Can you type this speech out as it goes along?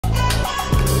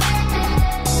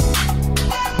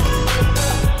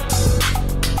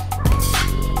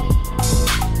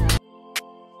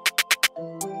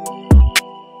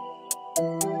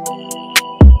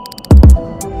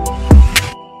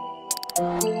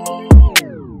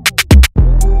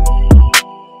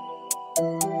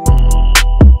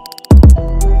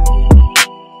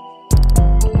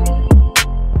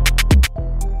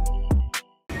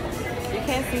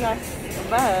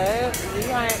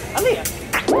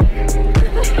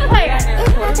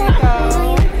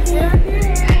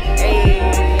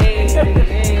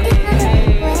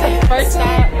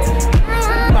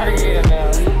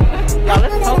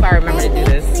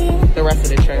the rest of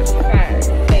the trip. Alright.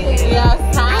 Yes,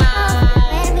 time.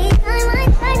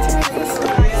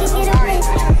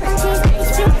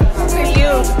 For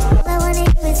you.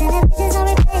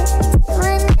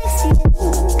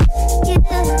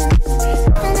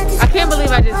 I can't believe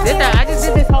I just did that. I just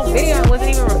did this whole video and wasn't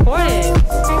even recording.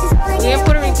 We in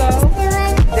Puerto Rico.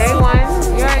 Day one.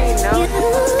 You already know.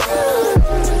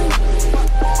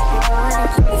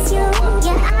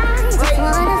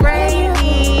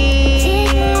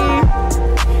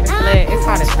 It's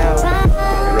hot as hell.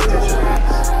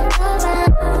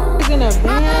 We're in a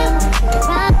van.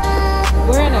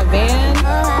 We're in a van.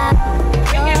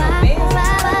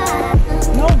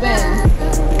 No van.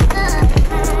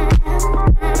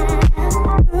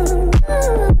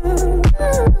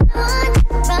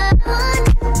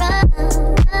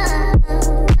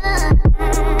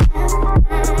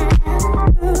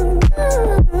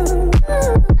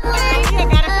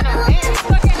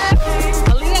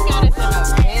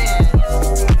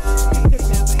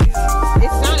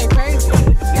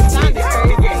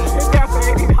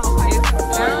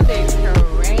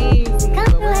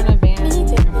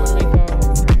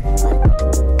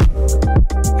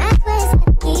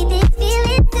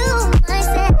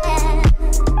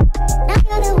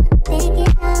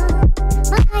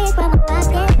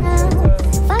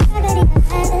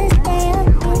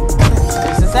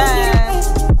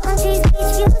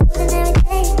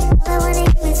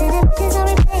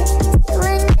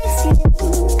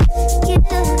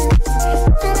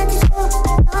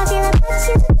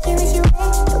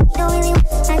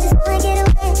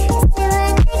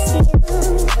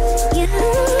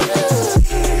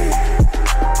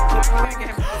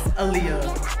 Aleah,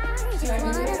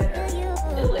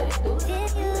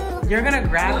 you're gonna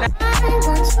grab that.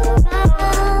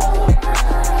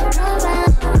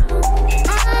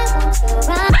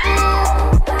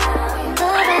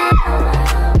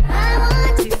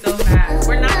 She's so fast.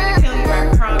 We're not gonna kill you, I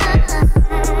promise.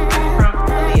 I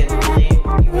promise, Aleah.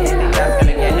 You really just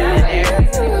gonna get him in there.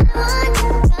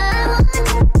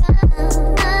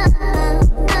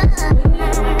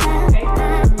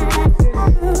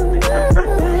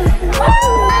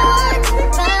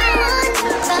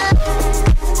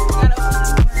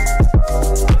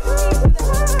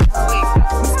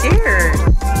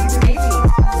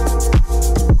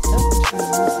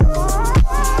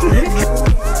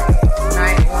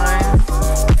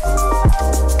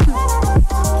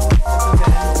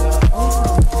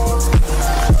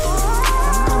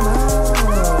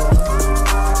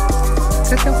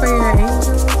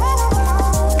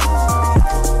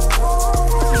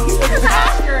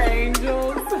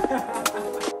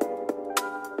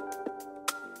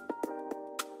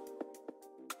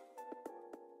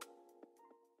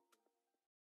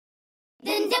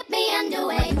 Then dip me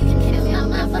underway. You can kill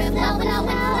my mother.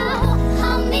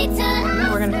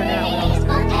 We're gonna put it out.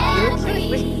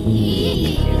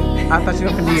 I thought you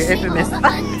were gonna do your infamous.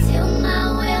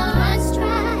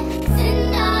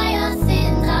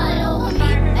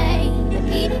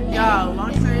 Y'all,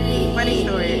 long story, funny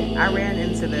story. I ran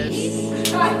into this.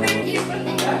 Thank you for the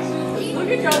introduction. Look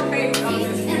at your face on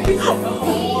this.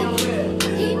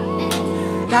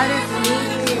 That is me.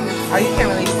 Oh, you can't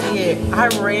really see it. I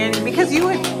ran because you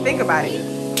would think about it.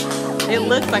 It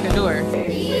looks like a door.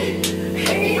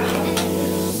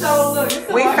 So look,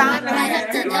 we found it.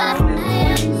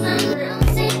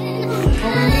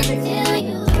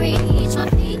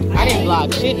 I didn't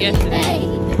vlog shit yesterday.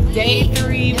 Day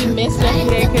 3, we missed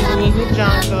yesterday because we was with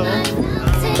Jonko.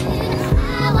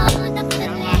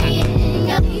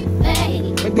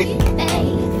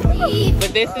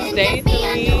 But this is day 3.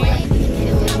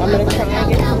 I'm gonna try and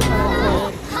get some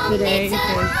content today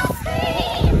because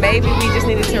maybe we just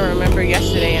needed to remember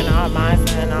yesterday in our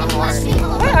minds and in our hearts.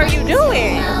 What are you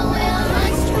doing?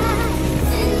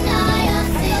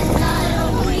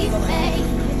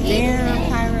 Damn,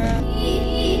 Tyra.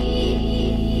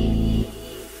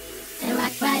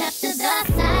 Right up to the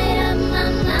side of my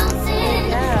mountain.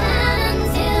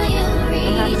 Until you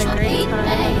reach my feet,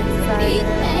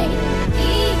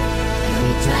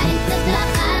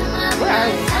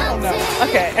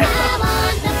 Okay.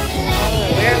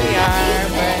 Where we are,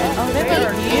 but oh, they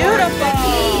look beautiful.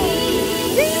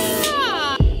 Yeah.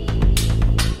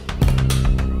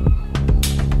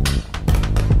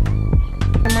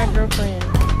 My girlfriend.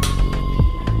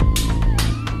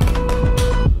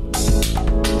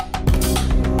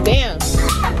 Damn.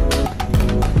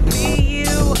 See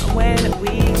you when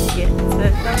we get to the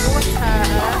water.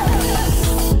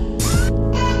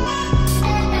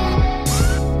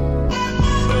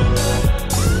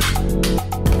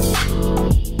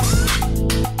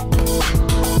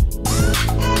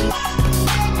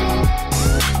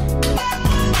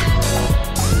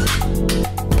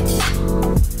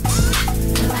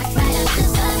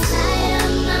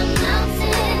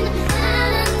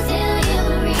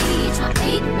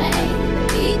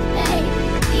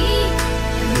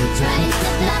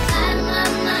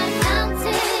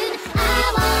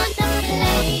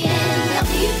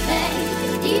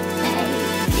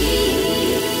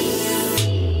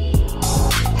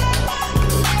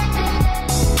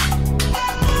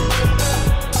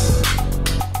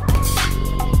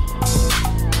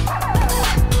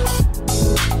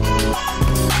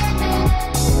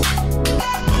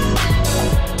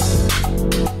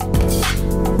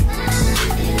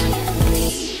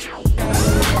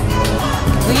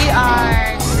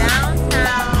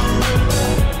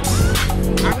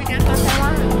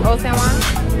 Old San Juan?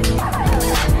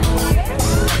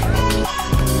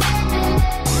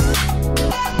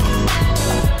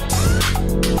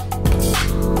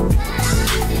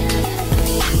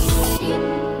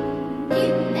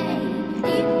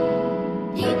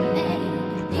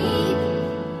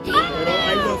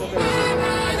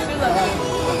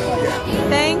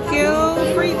 Thank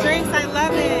you. Free drinks. I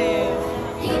love it.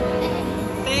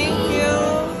 Thank you.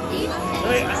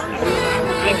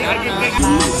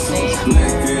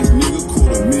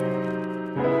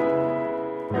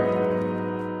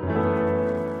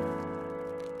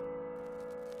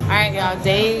 Alright, y'all.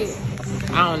 Day,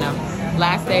 I don't know.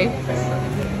 Last day.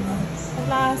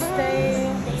 Last day.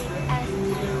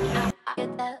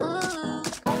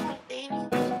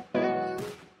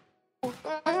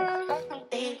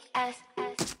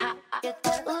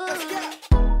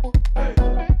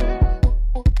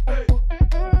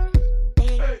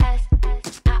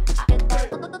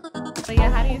 So yeah,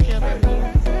 how do you feel, baby?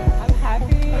 I'm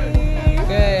happy.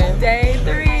 Good. Day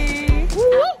 3. Woo,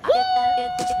 woo, woo.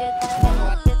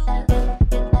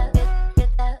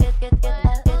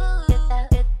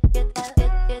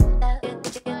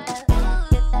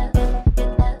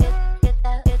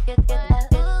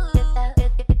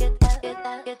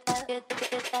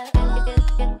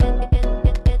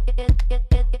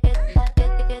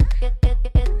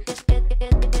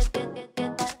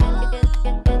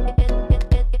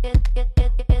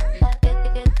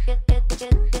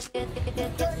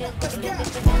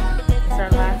 It's our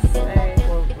last day,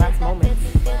 or last moment.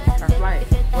 Our flight.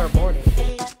 We're boarding.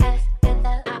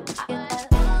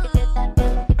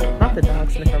 Not the dog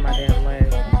sniffing my damn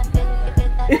leg.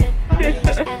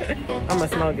 I'ma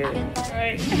smell good.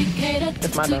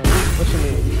 It's my dog. What you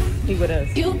mean? He with us.